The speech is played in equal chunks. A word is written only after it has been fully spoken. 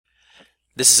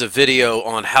This is a video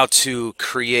on how to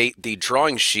create the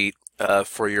drawing sheet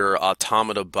for your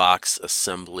Automata Box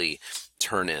assembly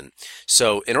turn-in.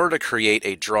 So in order to create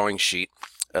a drawing sheet,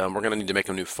 we're going to need to make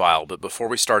a new file, but before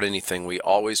we start anything, we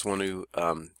always want to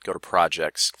go to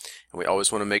Projects, and we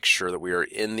always want to make sure that we are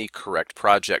in the correct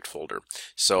project folder.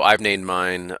 So I've named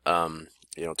mine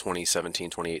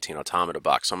 2017, 2018 Automata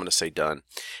Box, so I'm going to say Done.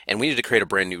 And we need to create a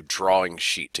brand new drawing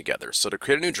sheet together. So to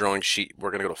create a new drawing sheet,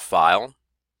 we're going to go to File,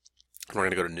 we're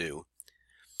going to go to New,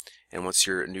 and once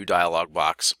your new dialog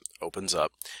box opens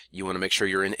up, you want to make sure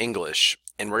you're in English,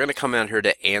 and we're going to come down here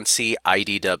to ANSI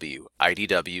IDW.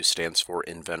 IDW stands for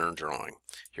Inventor Drawing.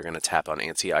 You're going to tap on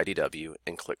ANSI IDW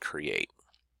and click Create.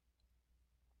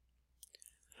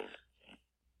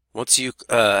 Once you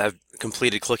have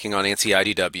completed clicking on ANSI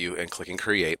IDW and clicking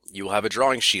Create, you will have a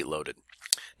drawing sheet loaded.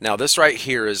 Now this right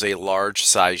here is a large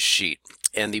size sheet.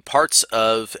 And the parts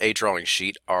of a drawing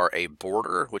sheet are a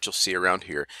border, which you'll see around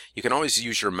here. You can always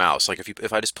use your mouse. Like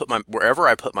if I just put wherever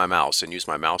I put my mouse and use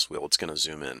my mouse wheel, it's going to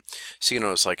zoom in. So you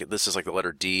notice like this is like the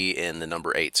letter D and the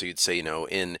number 8. So you'd say,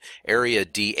 in area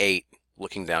D8,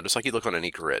 looking down, just like you look on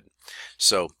any grid.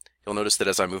 So you'll notice that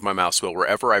as I move my mouse wheel,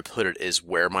 wherever I put it is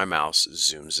where my mouse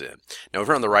zooms in. Now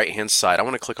over on the right hand side, I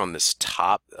want to click on this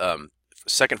top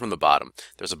second from the bottom.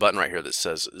 There's a button right here that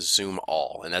says Zoom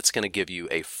All, and that's going to give you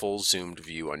a full zoomed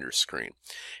view on your screen.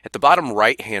 At the bottom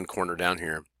right hand corner down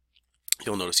here,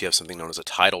 you'll notice you have something known as a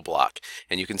title block,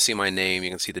 and you can see my name, you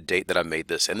can see the date that I made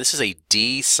this, and this is a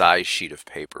D size sheet of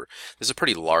paper. This is a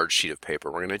pretty large sheet of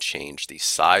paper. We're going to change the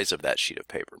size of that sheet of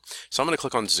paper. So I'm going to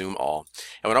click on Zoom All,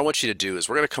 and what I want you to do is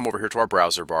we're going to come over here to our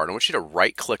browser bar, and I want you to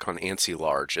right click on ANSI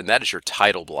Large, and that is your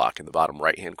title block in the bottom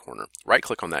right hand corner. Right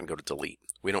click on that and go to Delete.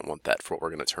 We don't want that for what we're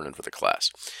going to turn in for the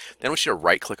class. Then I want you to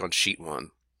right click on Sheet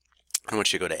 1. I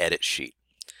want you to go to Edit Sheet.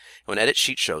 When Edit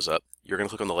Sheet shows up, you're going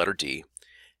to click on the letter D,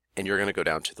 and you're going to go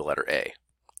down to the letter A.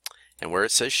 And where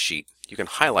it says Sheet, you can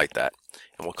highlight that,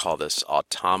 and we'll call this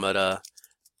Automata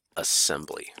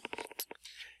Assembly.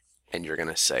 And you're going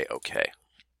to say OK.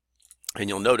 And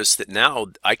you'll notice that now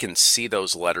I can see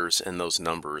those letters and those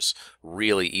numbers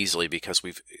really easily because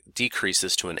we've decreased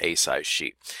this to an A-size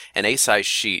sheet. An A-size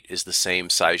sheet is the same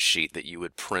size sheet that you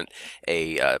would print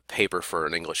a paper for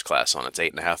an English class on. It's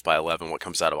 8.5 by 11, what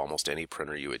comes out of almost any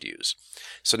printer you would use.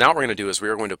 So now what we're going to do is we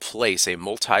are going to place a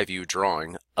multi-view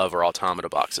drawing of our Automata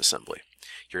Box assembly.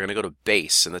 You're going to go to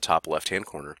Base in the top left-hand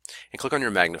corner and click on your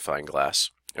magnifying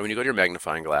glass. And when you go to your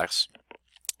magnifying glass,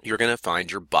 you're going to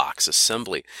find your box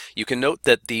assembly. You can note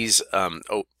that these,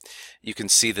 you can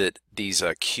see that these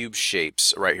cube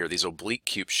shapes right here, these oblique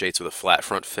cube shapes with a flat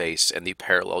front face and the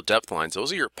parallel depth lines,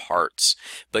 those are your parts.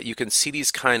 But you can see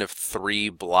these kind of 3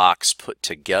 blocks put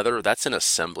together. That's an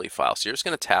assembly file. So you're just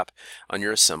going to tap on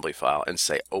your assembly file and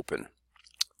say Open.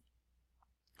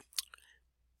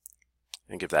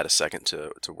 And give that a second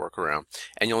to work around.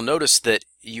 And you'll notice that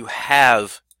you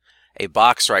have a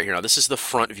box right here. Now this is the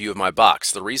front view of my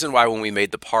box. The reason why when we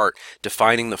made the part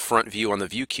defining the front view on the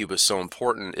view cube is so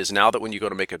important is now that when you go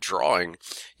to make a drawing,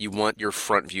 you want your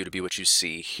front view to be what you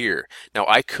see here. Now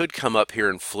I could come up here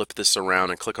and flip this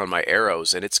around and click on my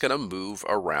arrows, and it's going to move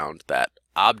around that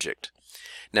object.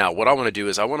 Now what I want to do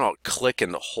is I want to click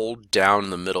and hold down in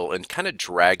the middle and kind of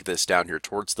drag this down here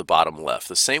towards the bottom left.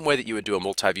 The same way that you would do a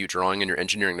multi-view drawing in your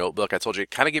engineering notebook. I told you,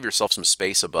 kind of give yourself some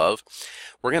space above.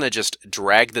 We're going to just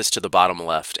drag this to the bottom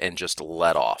left and just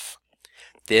let off.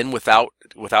 Then without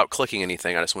clicking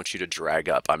anything, I just want you to drag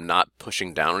up. I'm not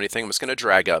pushing down or anything. I'm just going to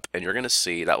drag up, and you're going to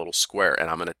see that little square, and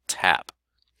I'm going to tap.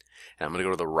 And I'm going to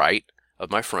go to the right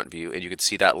of my front view, and you can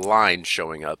see that line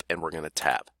showing up, and we're going to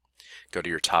tap. Go to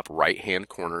your top right hand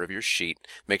corner of your sheet.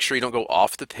 Make sure you don't go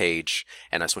off the page,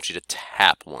 and I just want you to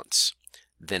tap once.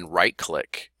 Then right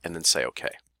click and then say OK.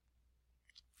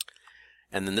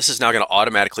 And then this is now going to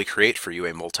automatically create for you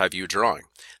a multi-view drawing.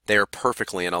 They are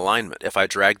perfectly in alignment. If I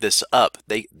drag this up,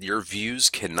 your views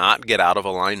cannot get out of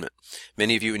alignment.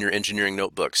 Many of you in your engineering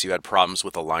notebooks, you had problems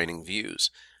with aligning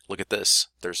views. Look at this.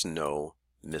 There's no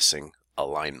missing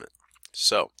alignment.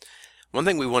 So one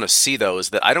thing we want to see though is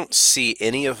that I don't see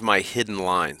any of my hidden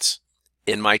lines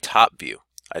in my top view.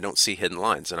 I don't see hidden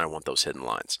lines, and I want those hidden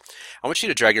lines. I want you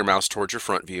to drag your mouse towards your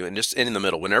front view and just in the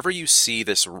middle. Whenever you see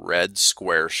this red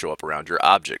square show up around your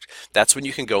object, that's when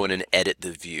you can go in and edit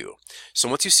the view. So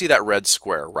once you see that red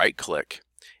square, right click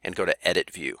and go to Edit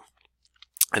View.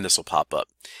 And this will pop up.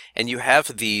 And you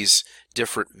have these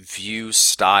different view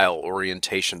style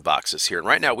orientation boxes here. And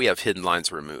right now we have hidden lines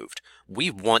removed.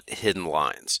 We want hidden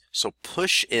lines. So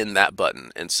push in that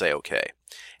button and say OK.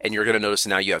 And you're going to notice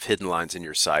now you have hidden lines in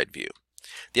your side view.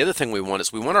 The other thing we want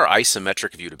is we want our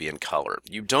isometric view to be in color.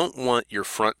 You don't want your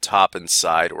front, top, and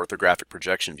side orthographic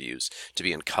projection views to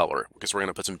be in color because we're going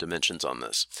to put some dimensions on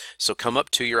this. So come up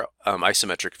to your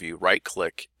isometric view, right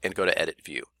click, and go to Edit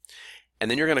View. And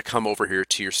then you're going to come over here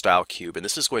to your style cube, and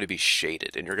this is going to be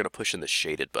shaded, and you're going to push in the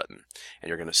shaded button, and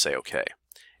you're going to say OK.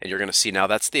 And you're going to see now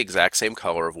that's the exact same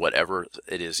color of whatever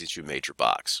it is that you made your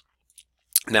box.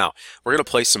 Now, we're going to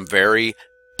place some very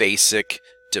basic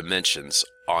dimensions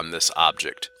on this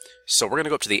object. So we're going to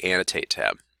go up to the Annotate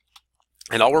tab,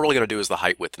 and all we're really going to do is the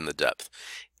height, width, and the depth.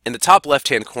 In the top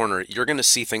left-hand corner, you're going to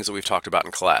see things that we've talked about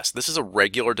in class. This is a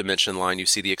regular dimension line. You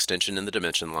see the extension in the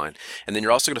dimension line. And then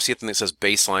you're also going to see something that says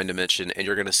baseline dimension, and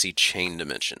you're going to see chain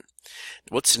dimension.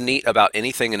 What's neat about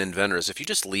anything in Inventor is if you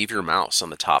just leave your mouse on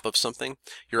the top of something,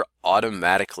 you're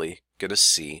automatically going to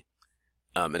see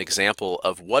an example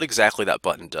of what exactly that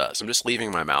button does. I'm just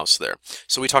leaving my mouse there.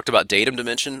 So we talked about datum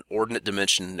dimension. Ordinate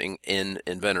dimensioning in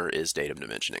Inventor is datum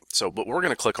dimensioning. So what we're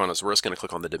going to click on is we're just going to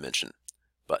click on the dimension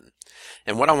button.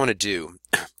 And what I want to do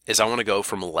is I want to go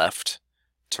from left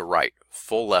to right,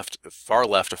 full left, far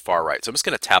left to far right. So I'm just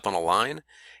going to tap on a line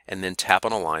and then tap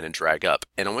on a line and drag up.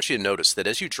 And I want you to notice that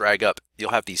as you drag up,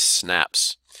 you'll have these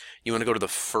snaps. You want to go to the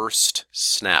first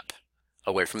snap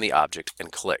away from the object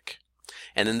and click.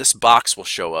 And then this box will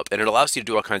show up, and it allows you to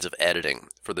do all kinds of editing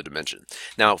for the dimension.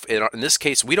 Now, in this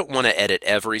case, we don't want to edit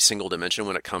every single dimension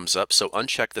when it comes up, so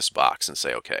uncheck this box and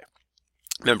say OK.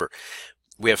 Remember,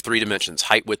 we have 3 dimensions,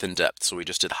 height, width, and depth. So we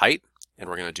just did height, and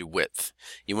we're going to do width.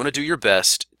 You want to do your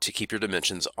best to keep your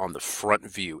dimensions on the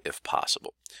front view if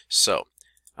possible. So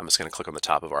I'm just going to click on the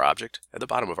top of our object, at the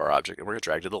bottom of our object, and we're going to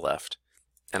drag to the left.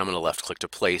 And I'm going to left click to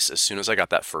place as soon as I got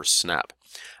that first snap.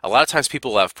 A lot of times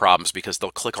people have problems because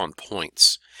they'll click on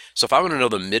points. So if I want to know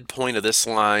the midpoint of this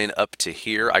line up to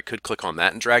here, I could click on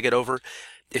that and drag it over.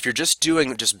 If you're just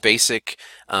doing just basic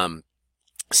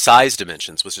size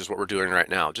dimensions, which is what we're doing right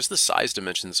now, just the size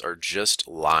dimensions are just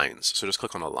lines. So just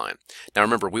click on a line. Now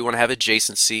remember, we want to have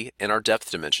adjacency in our depth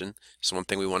dimension. So one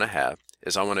thing we want to have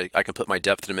is I can put my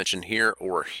depth dimension here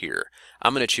or here.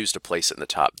 I'm going to choose to place it in the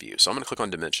top view. So I'm going to click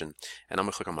on dimension, and I'm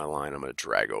going to click on my line. I'm going to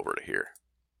drag over to here.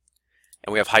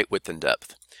 And we have height, width, and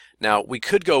depth. Now we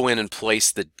could go in and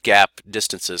place the gap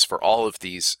distances for all of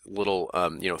these little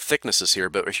thicknesses here,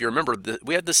 but if you remember,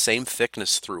 we had the same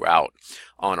thickness throughout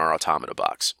on our Automata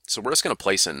box. So we're just going to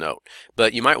place a note.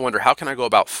 But you might wonder, how can I go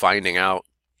about finding out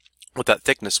what that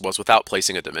thickness was without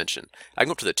placing a dimension? I can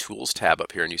go up to the Tools tab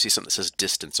up here, and you see something that says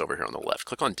distance over here on the left.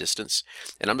 Click on distance,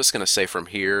 and I'm just going to say from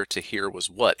here to here was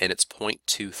what, and it's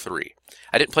 0.23.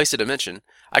 I didn't place a dimension.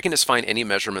 I can just find any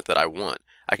measurement that I want.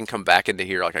 I can come back into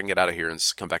here, like I can get out of here and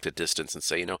come back to distance and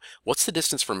say, what's the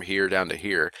distance from here down to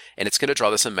here? And it's going to draw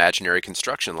this imaginary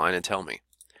construction line and tell me.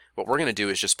 What we're going to do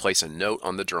is just place a note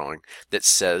on the drawing that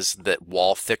says that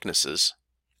wall thicknesses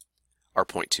are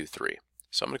 0.23.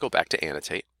 So I'm going to go back to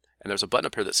Annotate. And there's a button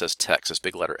up here that says text, this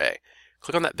big letter A.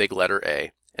 Click on that big letter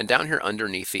A, and down here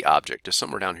underneath the object, just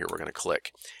somewhere down here, we're going to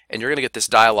click. And you're going to get this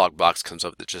dialog box comes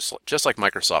up that just like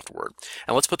Microsoft Word.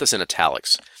 And let's put this in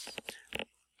italics.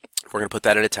 We're going to put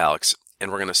that in italics, and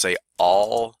we're going to say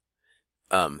all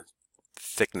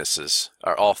thicknesses,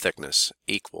 or all thickness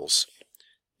equals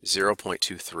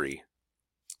 0.23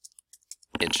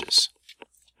 inches,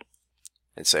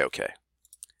 and say OK.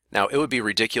 Now, it would be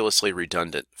ridiculously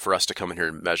redundant for us to come in here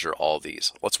and measure all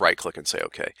these. Let's right click and say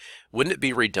OK. Wouldn't it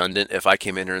be redundant if I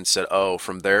came in here and said, oh,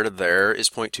 from there to there is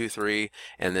 0.23,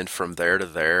 and then from there to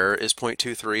there is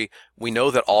 0.23? We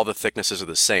know that all the thicknesses are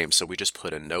the same, so we just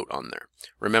put a note on there.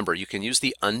 Remember, you can use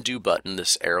the undo button,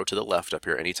 this arrow to the left up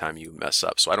here, anytime you mess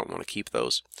up. So I don't want to keep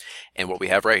those. And what we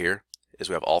have right here is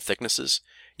we have all thicknesses.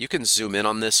 You can zoom in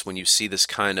on this when you see this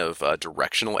kind of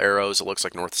directional arrows. It looks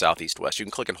like north, south, east, west. You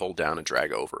can click and hold down and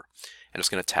drag over. And it's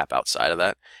going to tap outside of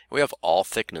that. And we have all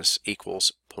thickness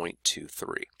equals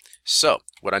 0.23. So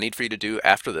what I need for you to do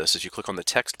after this is you click on the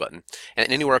text button,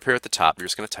 and anywhere up here at the top, you're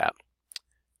just going to tap.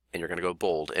 And you're going to go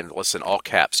bold. And listen, all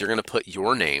caps, you're going to put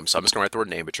your name. So I'm just going to write the word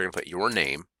name, but you're going to put your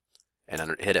name and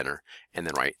hit enter, and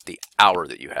then write the hour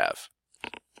that you have.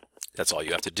 That's all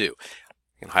you have to do.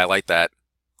 You can highlight that,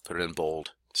 put it in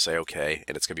bold, say OK,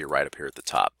 and it's going to be right up here at the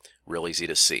top. Real easy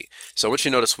to see. So I want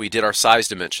you to notice we did our size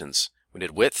dimensions. We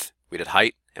did width, we did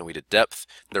height, and we did depth.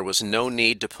 There was no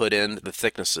need to put in the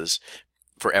thicknesses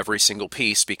for every single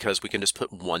piece because we can just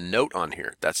put one note on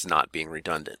here. That's not being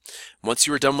redundant. Once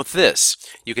you are done with this,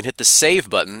 you can hit the Save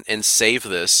button and save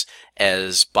this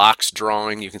as box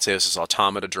drawing. You can say this is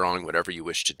automata drawing, whatever you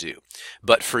wish to do.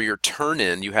 But for your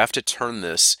turn-in, you have to turn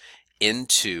this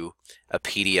into a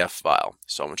PDF file.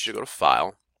 So I want you to go to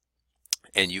File,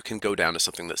 and you can go down to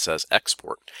something that says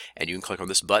export, and you can click on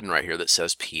this button right here that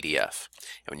says PDF.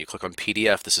 And when you click on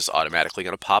PDF, this is automatically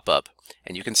going to pop up,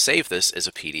 and you can save this as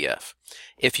a PDF.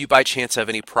 If you by chance have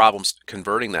any problems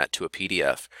converting that to a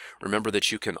PDF, remember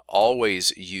that you can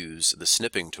always use the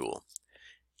snipping tool,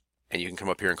 and you can come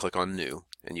up here and click on New,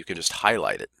 and you can just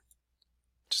highlight it.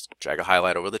 Just drag a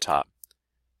highlight over the top,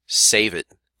 save it,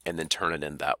 and then turn it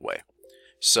in that way.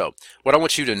 So what I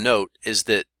want you to note is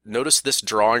that notice this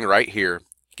drawing right here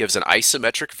gives an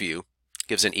isometric view,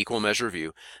 gives an equal measure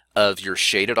view of your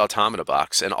shaded automata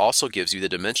box, and also gives you the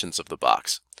dimensions of the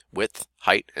box. Width,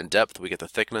 height, and depth. We get the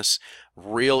thickness.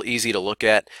 Real easy to look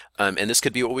at, and this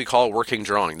could be what we call a working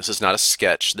drawing. This is not a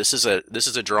sketch. This is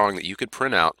a drawing that you could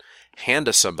print out, hand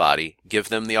to somebody, give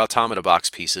them the automata box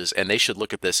pieces, and they should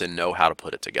look at this and know how to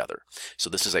put it together. So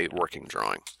this is a working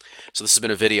drawing. So this has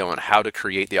been a video on how to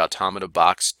create the automata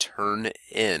box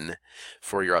turn-in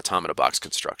for your automata box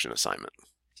construction assignment.